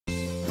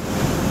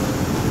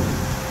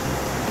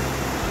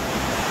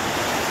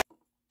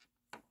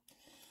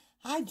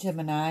Hi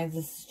Gemini,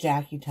 this is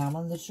Jackie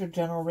Tomlin. This is your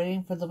general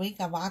reading for the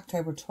week of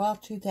October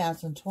 12th,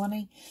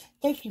 2020.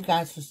 Thank you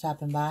guys for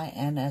stopping by,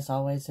 and as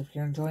always, if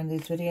you're enjoying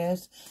these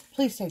videos,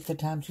 please take the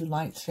time to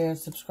like, share,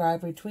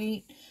 subscribe,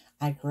 retweet.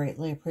 I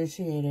greatly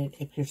appreciate it.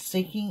 If you're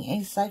seeking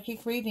a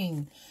psychic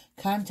reading,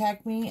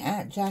 contact me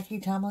at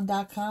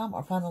JackieTomlin.com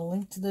or find a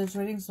link to those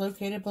readings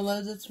located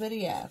below this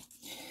video.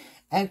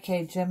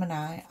 Okay,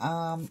 Gemini,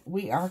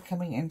 we are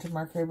coming into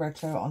Mercury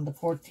Retro on the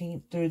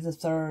 14th through the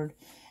 3rd.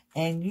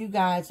 And you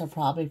guys are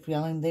probably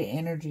feeling the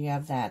energy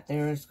of that.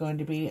 There is going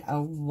to be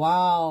a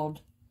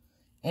wild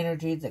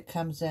energy that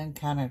comes in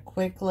kind of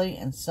quickly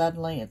and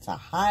suddenly. It's a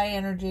high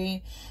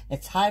energy.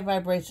 It's high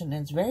vibration.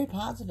 And it's very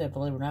positive,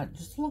 believe it or not.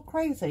 Just a little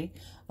crazy,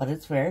 but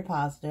it's very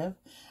positive.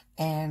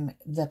 And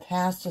the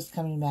past is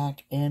coming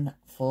back in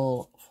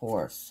full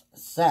force.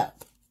 So,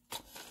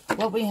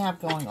 what we have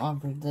going on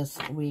for this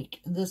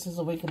week. This is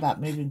a week about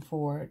moving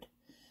forward.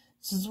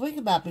 This is a week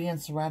about being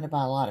surrounded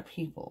by a lot of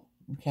people.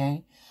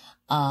 Okay?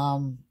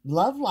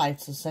 Love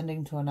life's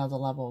ascending to another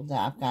level. That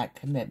I've got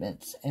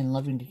commitments and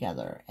living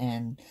together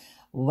and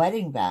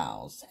wedding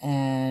vows.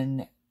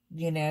 And,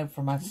 you know,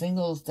 for my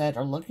singles that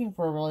are looking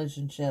for a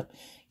relationship,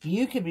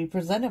 you could be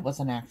presented with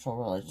an actual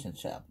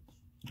relationship.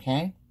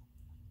 Okay.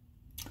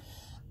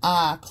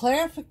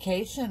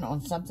 Clarification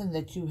on something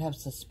that you have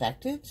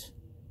suspected.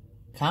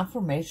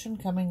 Confirmation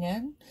coming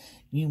in,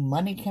 new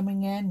money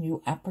coming in,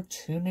 new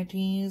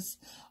opportunities.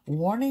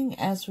 Warning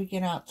as we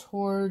get out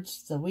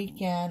towards the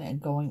weekend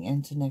and going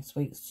into next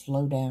week,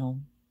 slow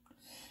down.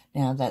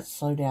 Now, that's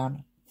slow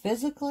down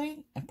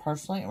physically and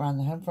personally around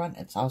the home front.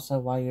 It's also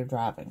while you're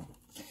driving.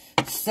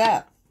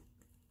 So,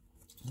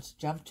 let's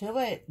jump to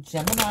it.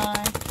 Gemini,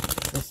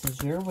 this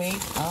is your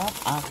week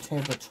of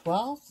October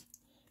 12th,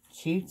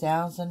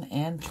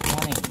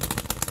 2020.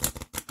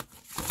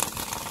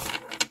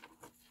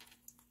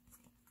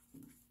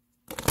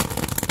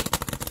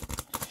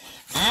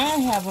 I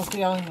have a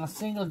feeling the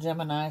single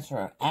Geminis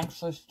are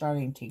actually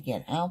starting to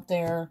get out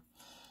there,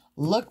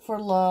 look for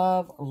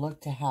love, or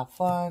look to have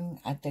fun.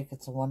 I think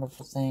it's a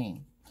wonderful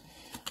thing.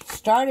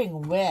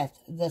 Starting with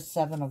the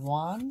 7 of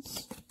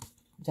Wands,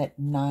 that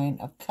 9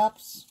 of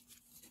Cups.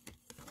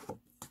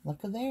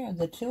 Look at there,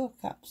 the 2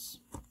 of Cups.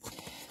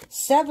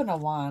 7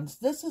 of Wands,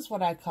 this is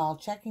what I call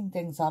checking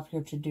things off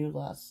your to-do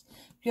list.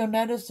 You'll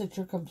notice that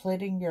you're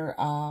completing your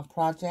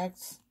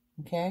projects.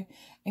 Okay,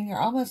 and you're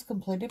almost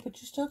completed,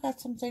 but you still got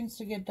some things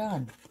to get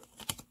done.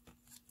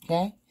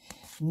 Okay,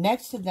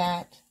 next to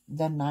that,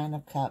 the 9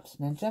 of Cups.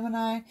 Now,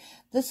 Gemini,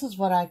 this is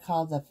what I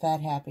call the fat,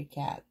 happy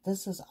cat.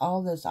 This is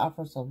all those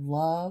offers of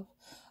love,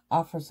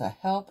 offers of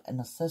help and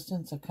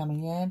assistance are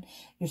coming in.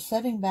 You're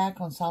sitting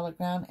back on solid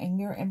ground, and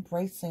you're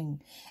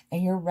embracing,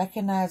 and you're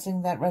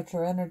recognizing that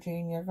retro energy,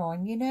 and you're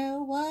going, you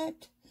know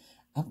what?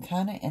 I'm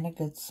kind of in a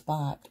good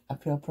spot. I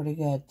feel pretty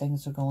good.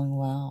 Things are going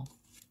well.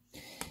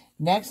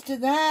 Next to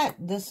that,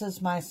 this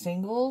is my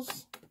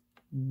singles,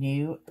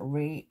 new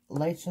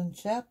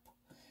relationship,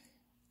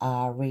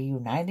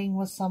 reuniting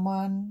with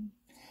someone.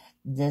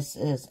 This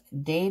is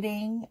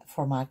dating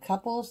for my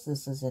couples.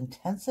 This is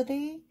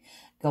intensity,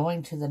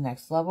 going to the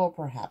next level,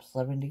 perhaps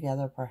living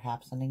together,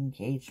 perhaps an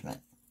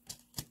engagement.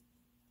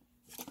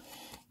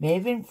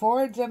 Moving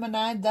forward,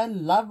 Gemini, the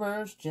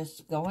lovers,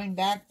 just going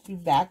back to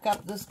back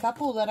up this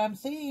couple that I'm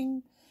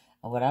seeing.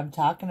 And what I'm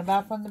talking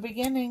about from the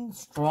beginning,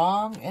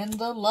 strong in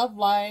the love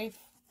life.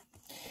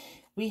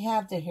 We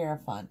have the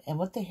Hierophant. And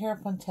what the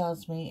Hierophant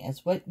tells me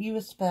is what you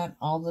have spent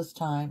all this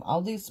time,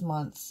 all these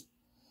months,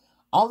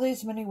 all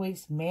these many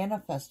weeks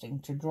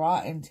manifesting to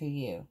draw into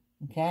you.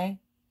 Okay?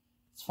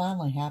 It's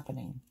finally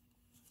happening.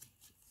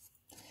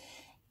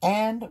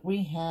 And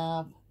we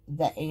have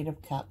the 8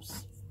 of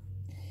Cups.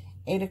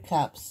 8 of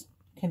Cups.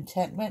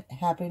 Contentment,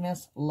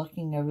 happiness,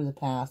 looking over the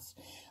past.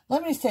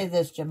 Let me say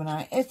this,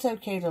 Gemini. It's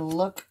okay to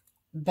look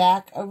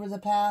back over the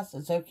past.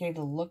 It's okay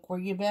to look where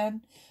you've been.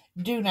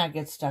 Do not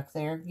get stuck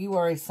there. You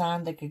are a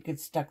sign that could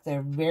get stuck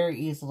there very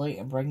easily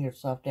and bring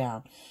yourself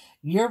down.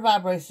 Your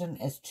vibration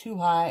is too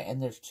high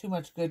and there's too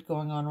much good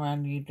going on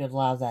around you to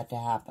allow that to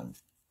happen.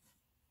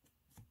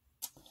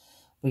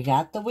 We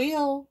got the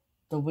Wheel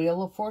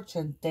of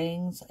Fortune.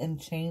 Things and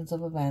chains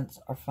of events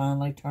are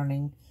finally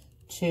turning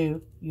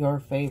to your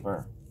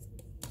favor.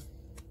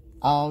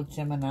 Oh,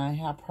 Gemini,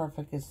 how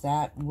perfect is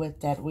that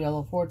with that Wheel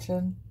of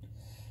Fortune?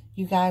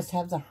 You guys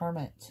have the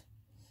Hermit.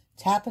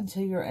 Tap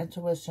into your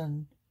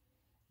intuition.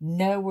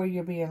 Know where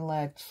you're being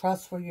led.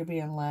 Trust where you're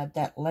being led.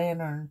 That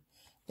lantern,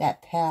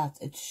 that path,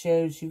 it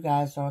shows you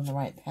guys are on the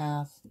right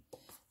path.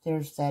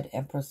 There's that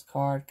Empress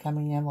card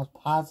coming in with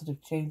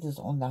positive changes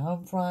on the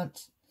home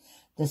front.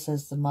 This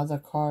is the Mother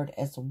card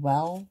as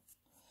well.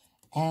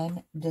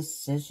 And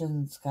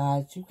decisions,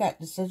 guys. You've got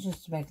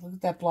decisions to make. Look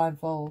at that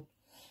blindfold.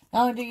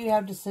 Not only do you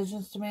have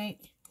decisions to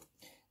make,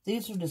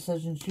 these are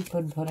decisions you've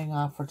been putting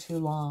off for too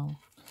long.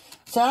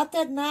 So out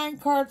that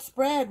 9-card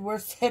spread, we're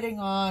sitting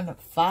on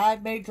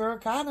 5 major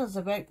arcanas.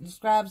 It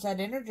describes that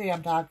energy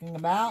I'm talking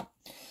about.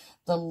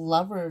 The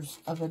lovers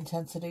of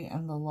intensity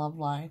and the love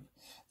life.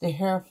 The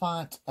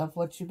Hierophant of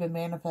what you've been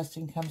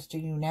manifesting comes to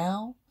you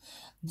now.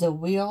 The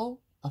Wheel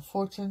of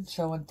fortune,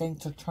 showing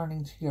things are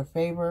turning to your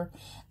favor.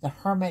 The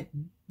Hermit,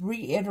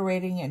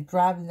 reiterating and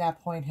driving that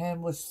point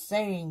home, was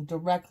saying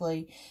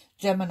directly,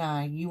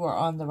 Gemini, you are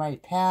on the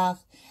right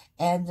path.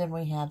 And then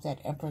we have that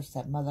Empress,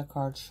 that Mother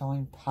card,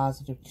 showing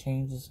positive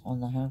changes on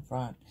the home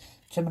front.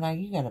 Gemini,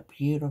 you got a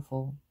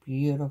beautiful,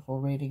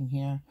 beautiful reading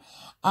here.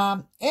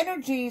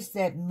 Energies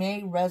that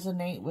may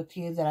resonate with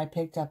you that I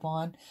picked up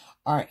on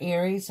are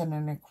Aries and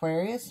an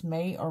Aquarius.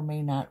 May or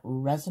may not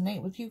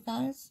resonate with you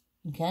guys.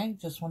 Okay,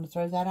 just want to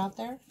throw that out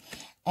there.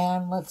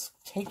 And let's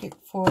take it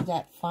for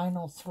that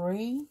final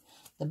 3.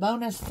 The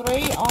bonus 3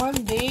 on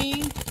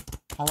the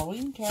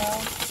Halloween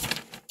Tarot.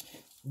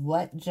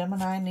 What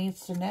Gemini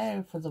needs to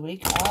know for the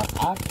week of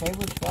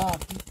October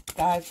 12th. You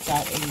guys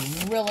got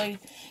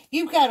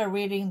you've got a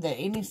reading that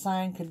any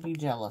sign could be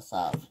jealous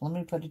of. Let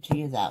me put it to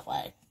you that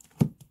way.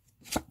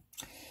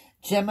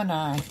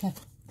 Gemini,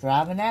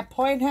 driving that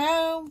point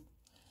home.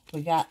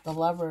 We got the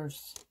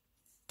Lovers.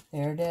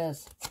 There it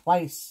is,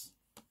 twice.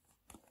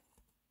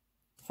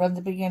 From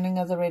the beginning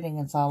of the reading,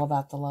 it's all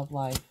about the love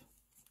life.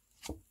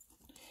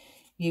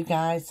 You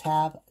guys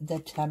have the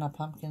Ten of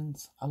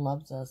Pumpkins. I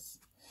love this.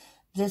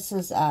 This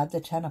is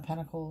the Ten of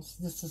Pentacles.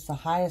 This is the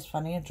highest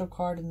financial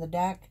card in the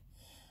deck.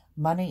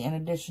 Money in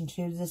addition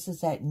to, this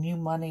is that new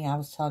money I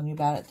was telling you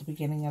about at the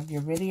beginning of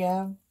your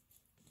video.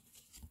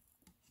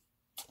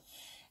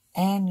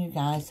 And you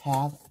guys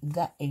have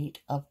the 8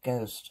 of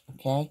Ghosts,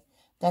 okay?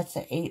 That's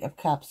the 8 of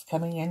Cups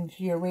coming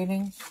into your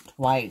reading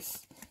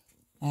twice.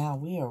 Now,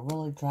 we are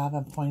really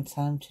driving points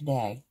home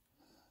today.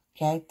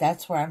 Okay,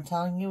 that's where I'm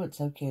telling you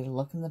it's okay to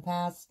look in the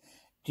past.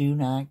 Do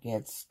not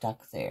get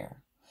stuck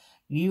there.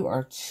 You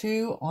are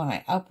too on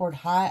an upward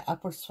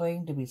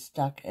swing to be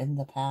stuck in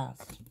the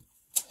past.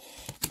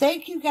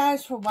 Thank you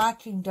guys for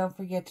watching. Don't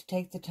forget to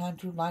take the time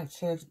to like,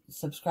 share,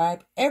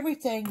 subscribe.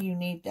 Everything you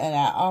need that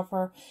I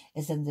offer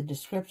is in the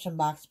description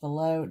box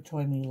below.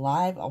 Join me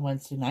live on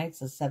Wednesday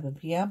nights at 7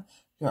 p.m.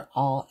 You're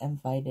all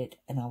invited,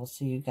 and I will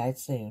see you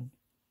guys soon.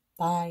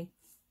 Bye.